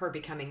just her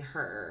becoming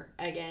her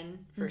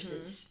again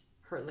versus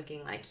her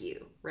looking like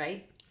you,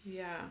 right?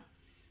 Yeah.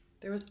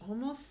 There was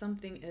almost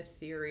something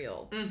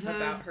ethereal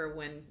about her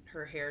when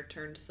her hair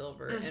turned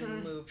silver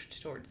and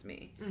moved towards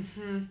me.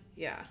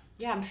 Yeah.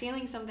 Yeah, I'm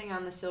feeling something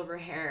on the silver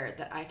hair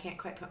that I can't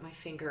quite put my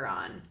finger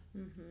on.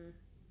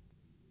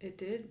 It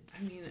did.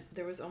 I mean,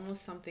 there was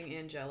almost something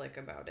angelic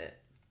about it.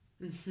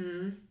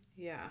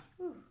 Yeah.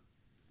 Ooh.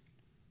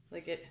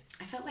 Like it.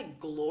 I felt like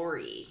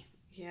glory.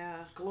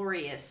 Yeah.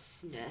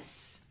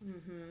 Gloriousness.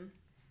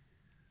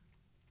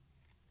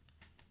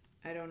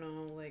 I don't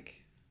know,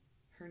 like,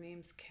 her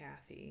name's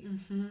Kathy.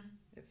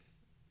 If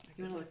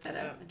I You want to look that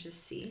up and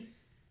just see?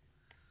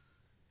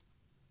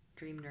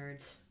 Dream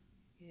nerds.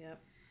 Yep.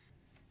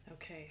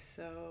 Okay,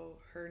 so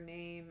her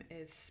name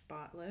is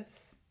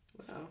Spotless.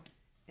 Wow.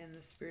 And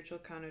the spiritual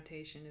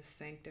connotation is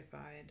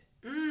sanctified.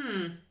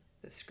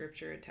 The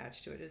scripture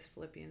attached to it is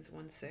Philippians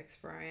 1:6.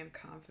 For I am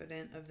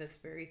confident of this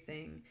very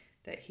thing,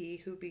 that he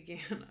who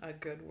began a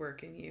good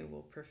work in you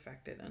will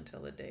perfect it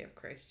until the day of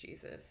Christ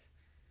Jesus.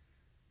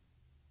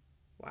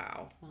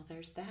 Wow. Well,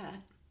 there's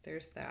that.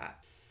 There's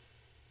that.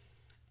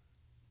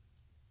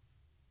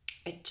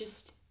 It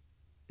just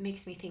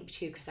makes me think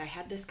too, because I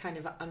had this kind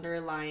of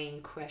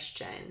underlying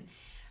question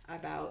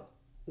about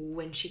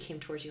when she came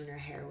towards you and her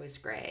hair was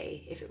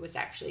gray, if it was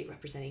actually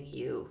representing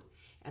you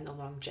and the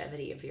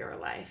longevity of your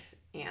life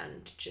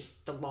and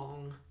just the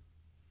long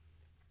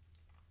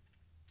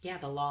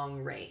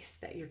race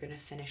that you're going to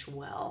finish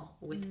well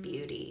with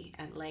beauty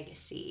and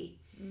legacy.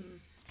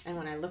 And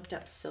when I looked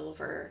up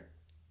silver,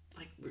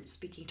 like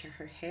speaking to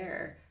her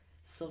hair,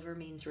 silver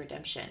means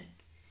redemption.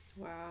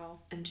 Wow.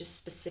 And just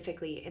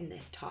specifically in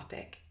this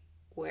topic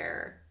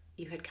where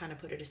you had kind of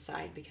put it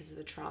aside because of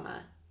the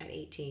trauma at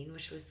 18,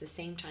 which was the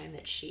same time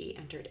that she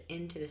entered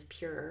into this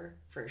pure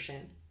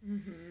version,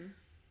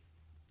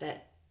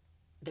 that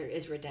there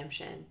is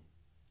redemption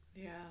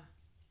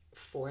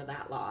for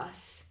that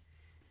loss,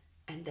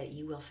 and that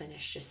you will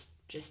finish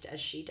just as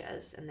she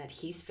does, and that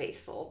he's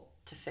faithful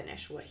to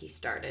finish what he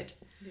started.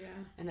 Yeah.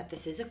 And that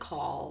this is a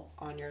call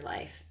on your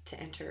life to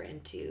enter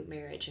into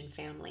marriage and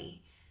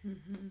family.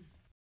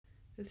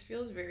 This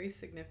feels very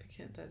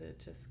significant that it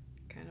just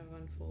kind of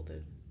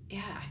unfolded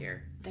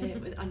here. That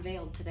it was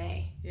unveiled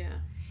today. Yeah.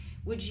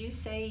 Would you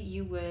say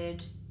you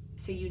would,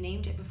 so you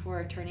named it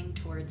before, Turning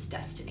Towards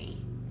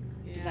Destiny.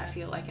 Yeah. Does that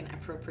feel like an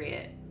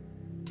appropriate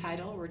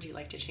title, or would you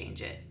like to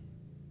change it?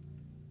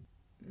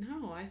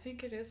 No, I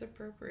think it is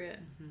appropriate.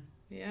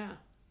 Yeah.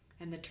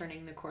 And the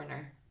turning the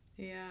corner.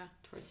 Yeah.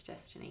 Towards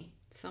destiny.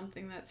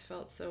 Something that's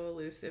felt so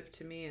elusive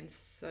to me and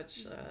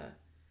such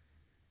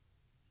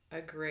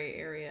a gray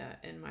area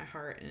in my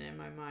heart and in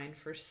my mind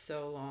for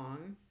so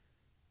long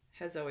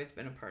has always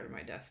been a part of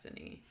my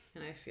destiny.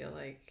 And I feel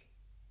like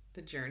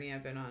the journey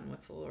I've been on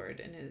with the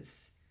Lord and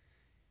his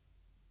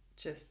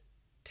just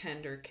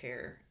tender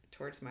care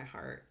towards my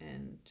heart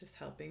and just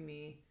helping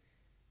me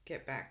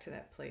get back to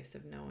that place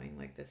of knowing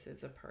like this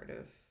is a part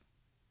of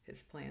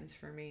his plans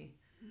for me.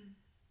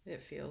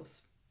 It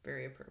feels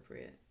very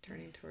appropriate,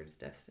 turning towards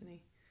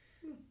destiny.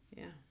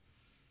 Yeah.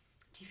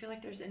 Do you feel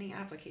like there's any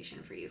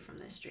application for you from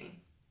this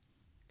dream?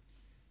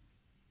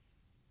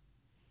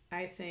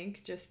 I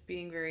think just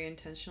being very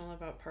intentional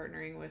about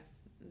partnering with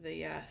the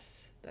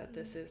yes, that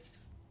this is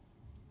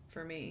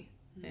for me,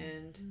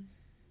 and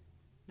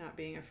not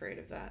being afraid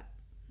of that.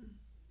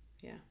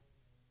 Yeah.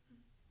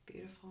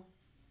 Beautiful.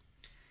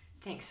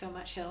 Thanks so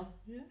much, Hill.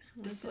 Yeah,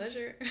 my this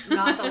pleasure. Is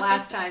not the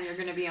last time you're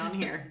going to be on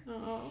here.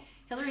 Oh.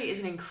 Hillary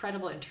is an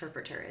incredible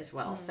interpreter as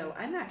well, so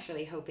I'm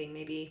actually hoping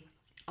maybe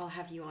I'll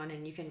have you on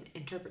and you can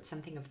interpret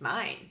something of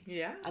mine.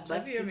 Yeah, I'd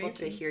love people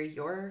to hear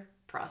your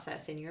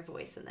process and your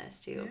voice in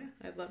this too.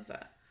 Yeah, I'd love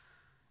that.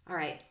 All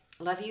right.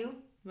 Love you.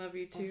 Love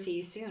you too. I'll see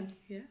you soon.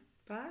 Yeah.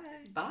 Bye.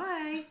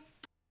 Bye.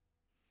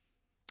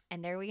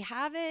 And there we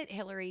have it,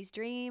 Hillary's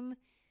dream.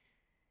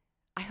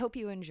 I hope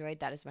you enjoyed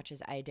that as much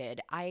as I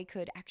did. I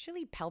could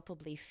actually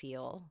palpably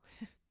feel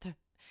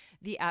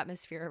the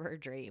atmosphere of her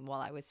dream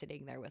while I was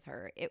sitting there with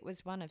her. It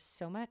was one of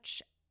so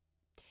much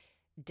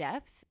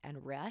depth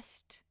and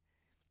rest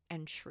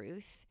and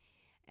truth.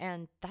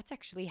 And that's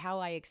actually how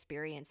I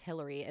experience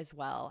Hillary as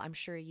well. I'm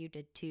sure you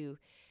did too.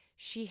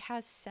 She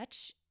has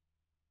such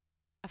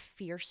a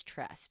fierce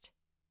trust.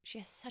 She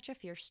has such a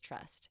fierce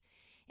trust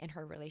in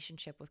her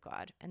relationship with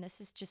God. And this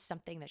is just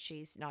something that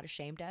she's not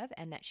ashamed of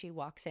and that she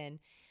walks in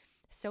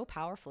so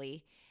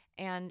powerfully.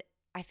 And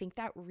I think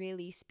that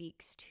really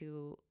speaks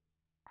to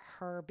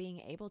her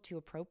being able to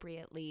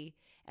appropriately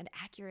and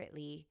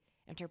accurately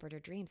interpret her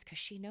dreams because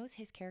she knows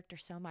his character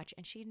so much,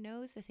 and she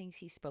knows the things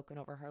he's spoken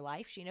over her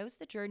life. She knows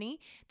the journey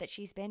that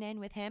she's been in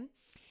with him,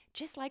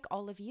 just like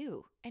all of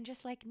you and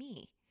just like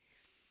me.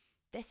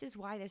 This is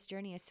why this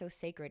journey is so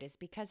sacred, is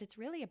because it's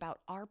really about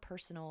our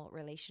personal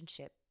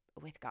relationship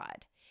with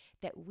God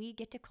that we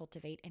get to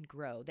cultivate and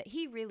grow, that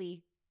he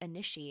really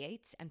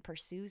initiates and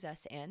pursues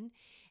us in.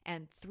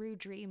 And through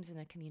dreams and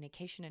the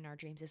communication in our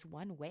dreams is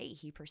one way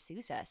he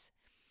pursues us.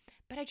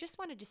 But I just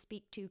wanted to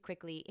speak to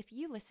quickly, if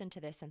you listened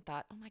to this and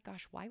thought, oh my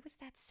gosh, why was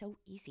that so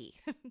easy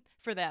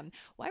for them?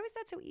 Why was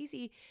that so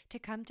easy to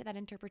come to that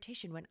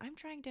interpretation? When I'm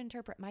trying to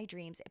interpret my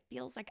dreams, it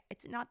feels like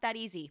it's not that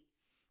easy.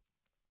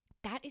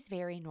 That is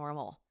very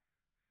normal.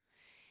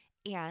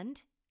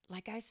 And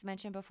like I've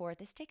mentioned before,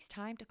 this takes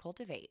time to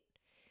cultivate.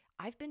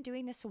 I've been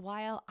doing this a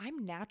while.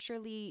 I'm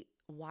naturally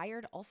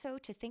wired also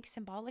to think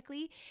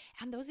symbolically.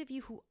 And those of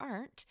you who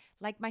aren't,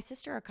 like my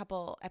sister a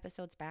couple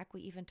episodes back,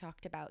 we even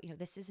talked about,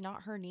 this is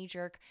not her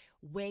knee-jerk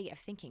way of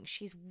thinking.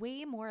 She's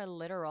way more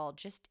literal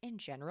just in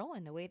general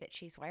in the way that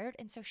she's wired.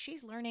 And so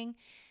she's learning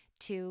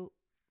to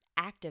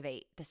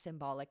activate the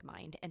symbolic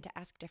mind and to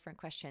ask different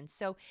questions.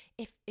 So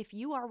if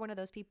you are one of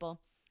those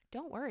people,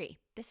 don't worry.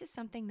 This is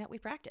something that we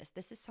practice.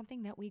 This is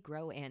something that we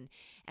grow in.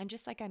 And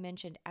just like I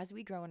mentioned, as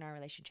we grow in our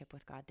relationship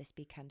with God, this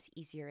becomes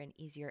easier and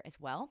easier as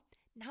well.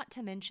 Not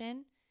to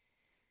mention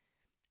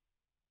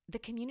the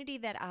community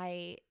that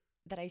I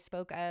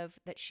spoke of,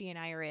 that she and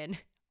I are in,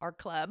 our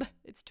club.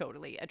 It's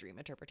totally a dream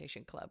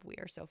interpretation club. We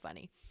are so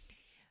funny.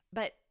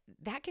 But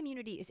that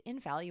community is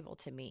invaluable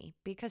to me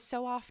because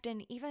so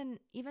often, even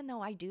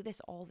though I do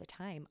this all the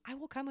time, I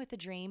will come with a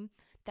dream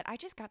that I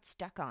just got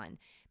stuck on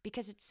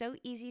because it's so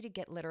easy to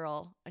get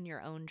literal on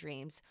your own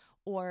dreams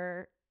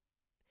or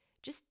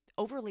just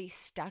overly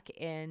stuck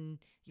in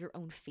your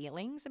own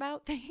feelings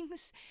about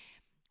things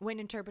when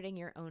interpreting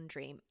your own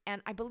dream.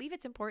 And I believe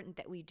it's important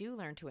that we do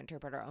learn to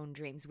interpret our own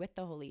dreams with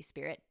the Holy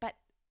Spirit, but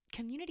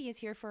community is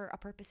here for a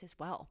purpose as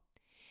well.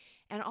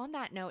 And on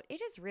that note,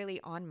 it is really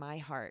on my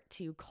heart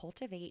to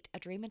cultivate a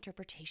dream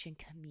interpretation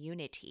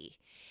community.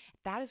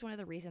 That is one of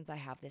the reasons I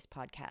have this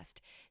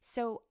podcast.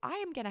 So I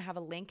am going to have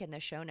a link in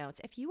the show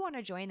notes. If you want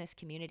to join this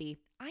community,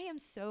 I am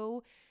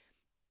so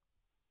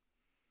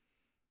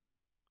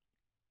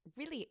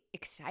really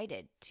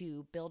excited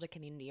to build a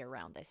community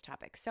around this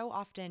topic. So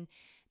often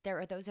there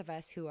are those of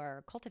us who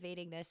are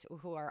cultivating this,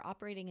 who are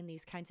operating in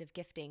these kinds of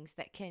giftings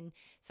that can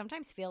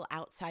sometimes feel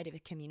outside of a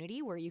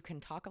community where you can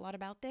talk a lot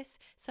about this.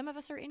 Some of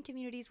us are in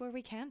communities where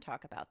we can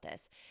talk about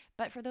this.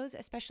 But for those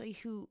especially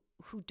who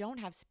don't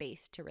have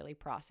space to really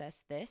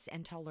process this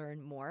and to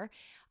learn more,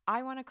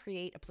 I want to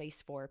create a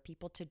place for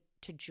people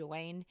to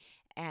join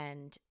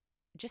and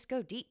just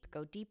go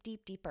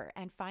deeper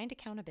and find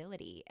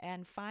accountability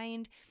and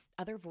find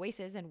other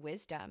voices and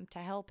wisdom to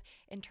help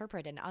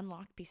interpret and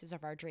unlock pieces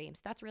of our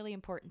dreams. That's really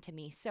important to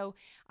me. So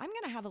I'm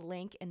going to have a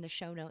link in the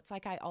show notes,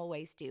 like I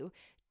always do,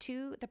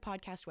 to the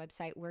podcast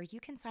website where you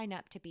can sign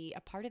up to be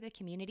a part of the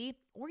community,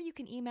 or you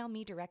can email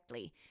me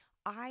directly.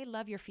 I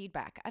love your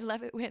feedback. I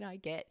love it when I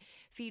get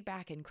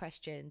feedback and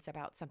questions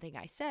about something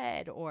I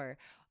said, or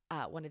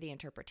one of the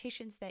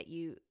interpretations that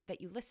you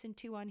listen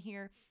to on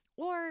here,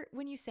 or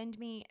when you send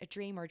me a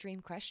dream or dream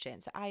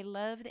questions. I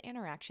love the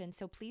interaction,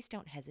 so please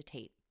don't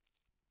hesitate.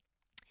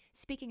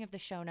 Speaking of the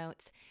show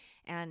notes,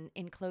 and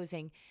in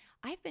closing,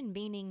 I've been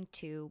meaning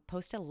to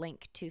post a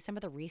link to some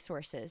of the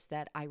resources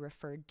that I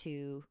referred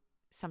to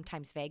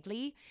sometimes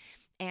vaguely.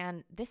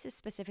 And this is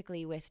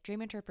specifically with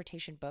dream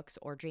interpretation books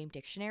or dream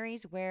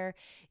dictionaries where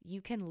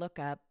you can look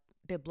up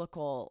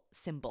biblical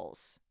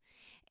symbols.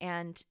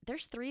 And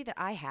there's 3 that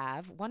I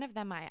have. One of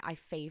them I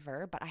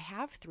favor, but I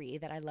have 3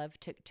 that I love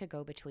to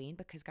go between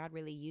because God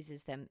really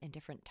uses them in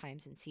different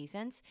times and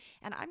seasons.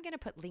 And I'm going to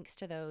put links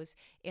to those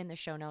in the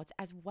show notes,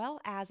 as well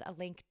as a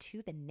link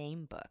to the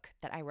name book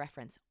that I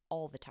reference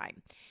all the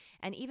time.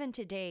 And even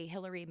today,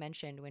 Hillary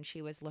mentioned when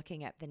she was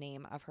looking at the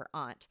name of her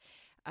aunt,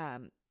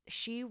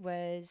 she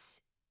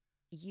was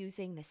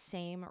using the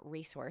same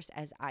resource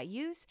as I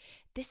use.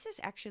 This is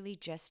actually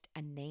just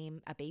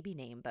a baby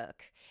name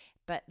book.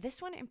 But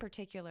this one in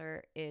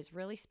particular is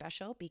really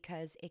special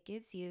because it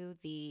gives you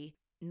the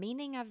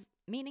meaning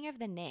of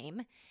the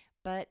name,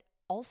 but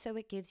also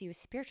it gives you a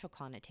spiritual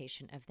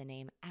connotation of the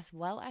name as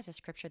well as a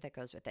scripture that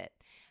goes with it.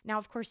 Now,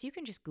 of course, you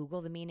can just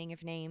Google the meaning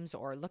of names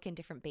or look in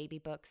different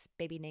baby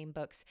name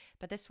books,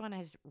 but this one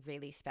is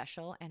really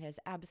special and has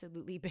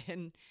absolutely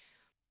been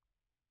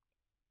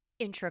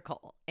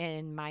integral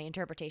in my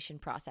interpretation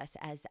process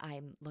as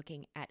I'm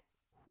looking at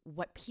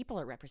what people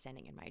are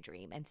representing in my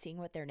dream and seeing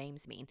what their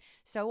names mean.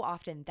 So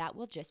often that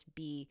will just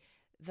be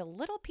the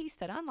little piece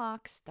that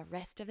unlocks the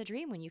rest of the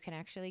dream when you can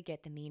actually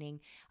get the meaning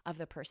of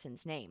the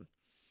person's name.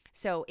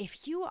 So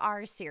if you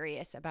are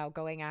serious about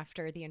going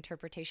after the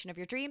interpretation of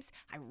your dreams,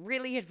 I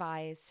really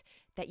advise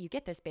that you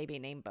get this baby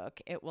name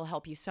book. It will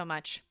help you so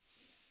much.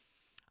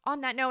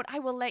 On that note, I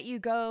will let you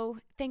go.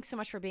 Thanks so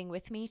much for being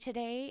with me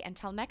today.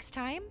 Until next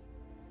time,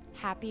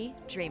 happy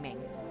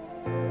dreaming.